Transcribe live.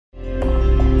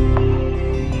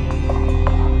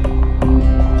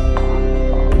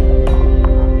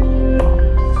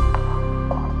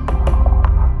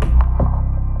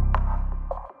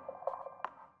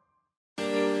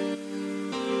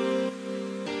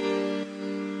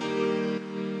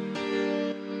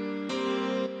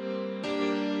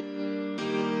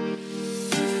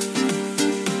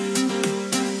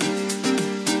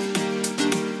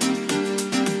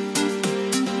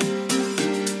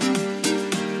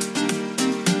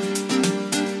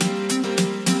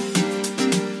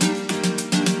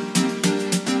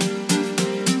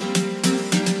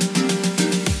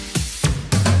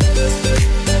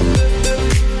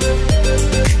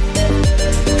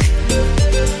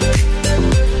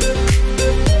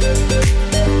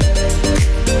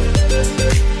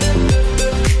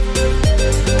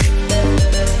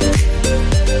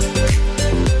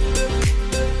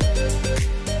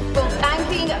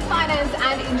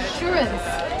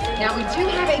Now we do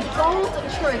have a gold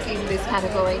trophy in this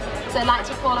category, so I'd like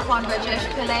to call upon Rajesh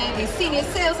Pillai, the Senior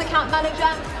Sales Account Manager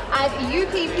at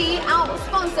UPP, our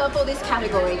sponsor for this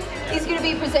category. He's going to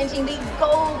be presenting the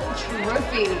gold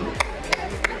trophy.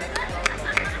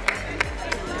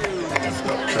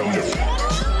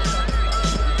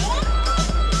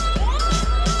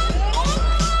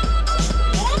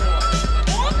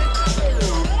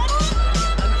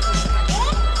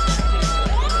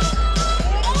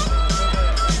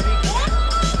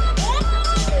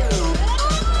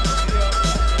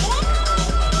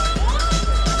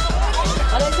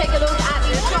 Take a look at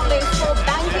the shortlist for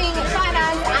banking,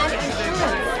 finance and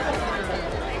insurance.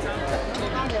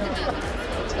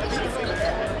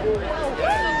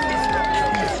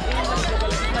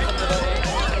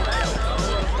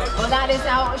 Well, that is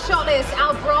our shortlist.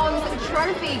 Our bronze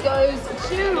trophy goes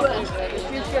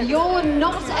to You're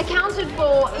Not Accounted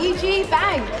For, EG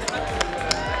Bank.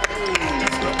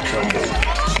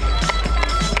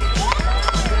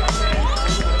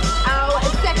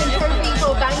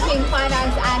 Banking,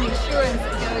 finance and insurance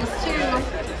goes to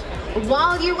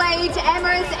While You Wait,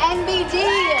 Emirates NBD.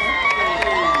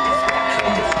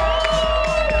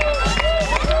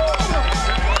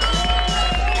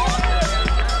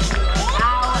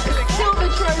 Our silver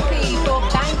trophy for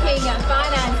banking,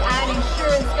 finance and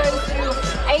insurance goes to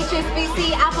HSBC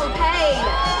Apple Pay,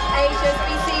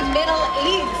 HSBC Middle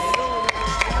East.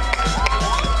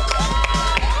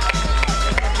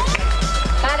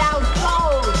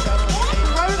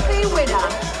 Winner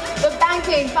for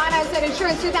banking, finance and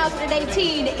insurance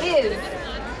 2018 is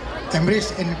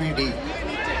Emirates NBD.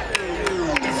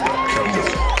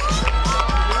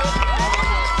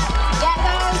 Get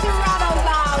those round of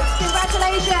applause.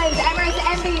 Congratulations, Emirates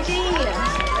NBD.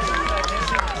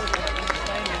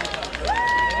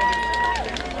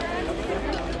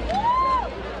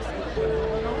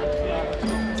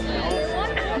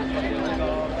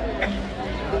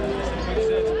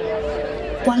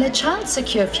 While a child's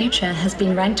secure future has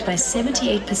been ranked by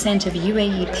 78% of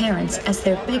UAE parents as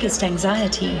their biggest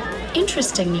anxiety,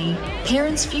 interestingly,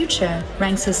 parents' future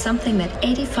ranks as something that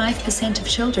 85% of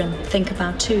children think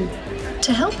about too.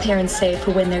 To help parents save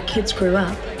for when their kids grew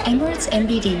up, Emirates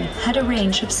NBD had a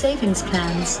range of savings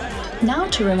plans. Now,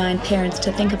 to remind parents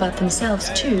to think about themselves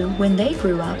too when they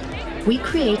grew up, we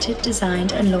created,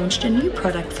 designed and launched a new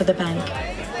product for the bank.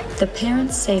 The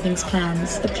Parents Savings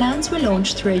Plans. The plans were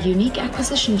launched through a unique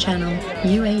acquisition channel,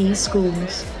 UAE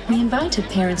Schools. We invited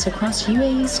parents across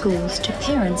UAE schools to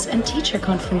parents and teacher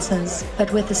conferences,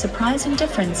 but with a surprising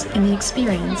difference in the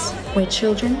experience, where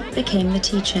children became the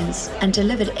teachers and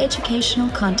delivered educational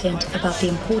content about the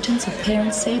importance of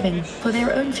parents saving for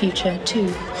their own future too.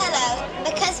 Hello.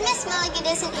 Because Miss Mulligan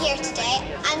isn't here today,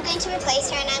 I'm going to replace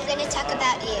her and I'm going to talk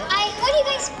about you. I heard you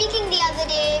guys speaking the other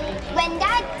day when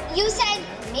Dad, you said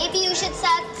maybe you should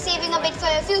start saving a bit for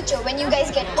your future when you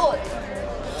guys get old.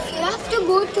 You have to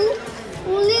go to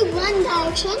only one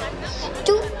direction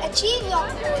to achieve your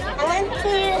goal. I want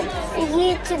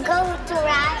you to go to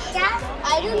Russia.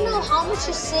 I don't know how much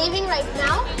you're saving right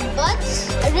now, but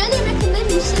I really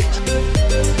recommend you switch.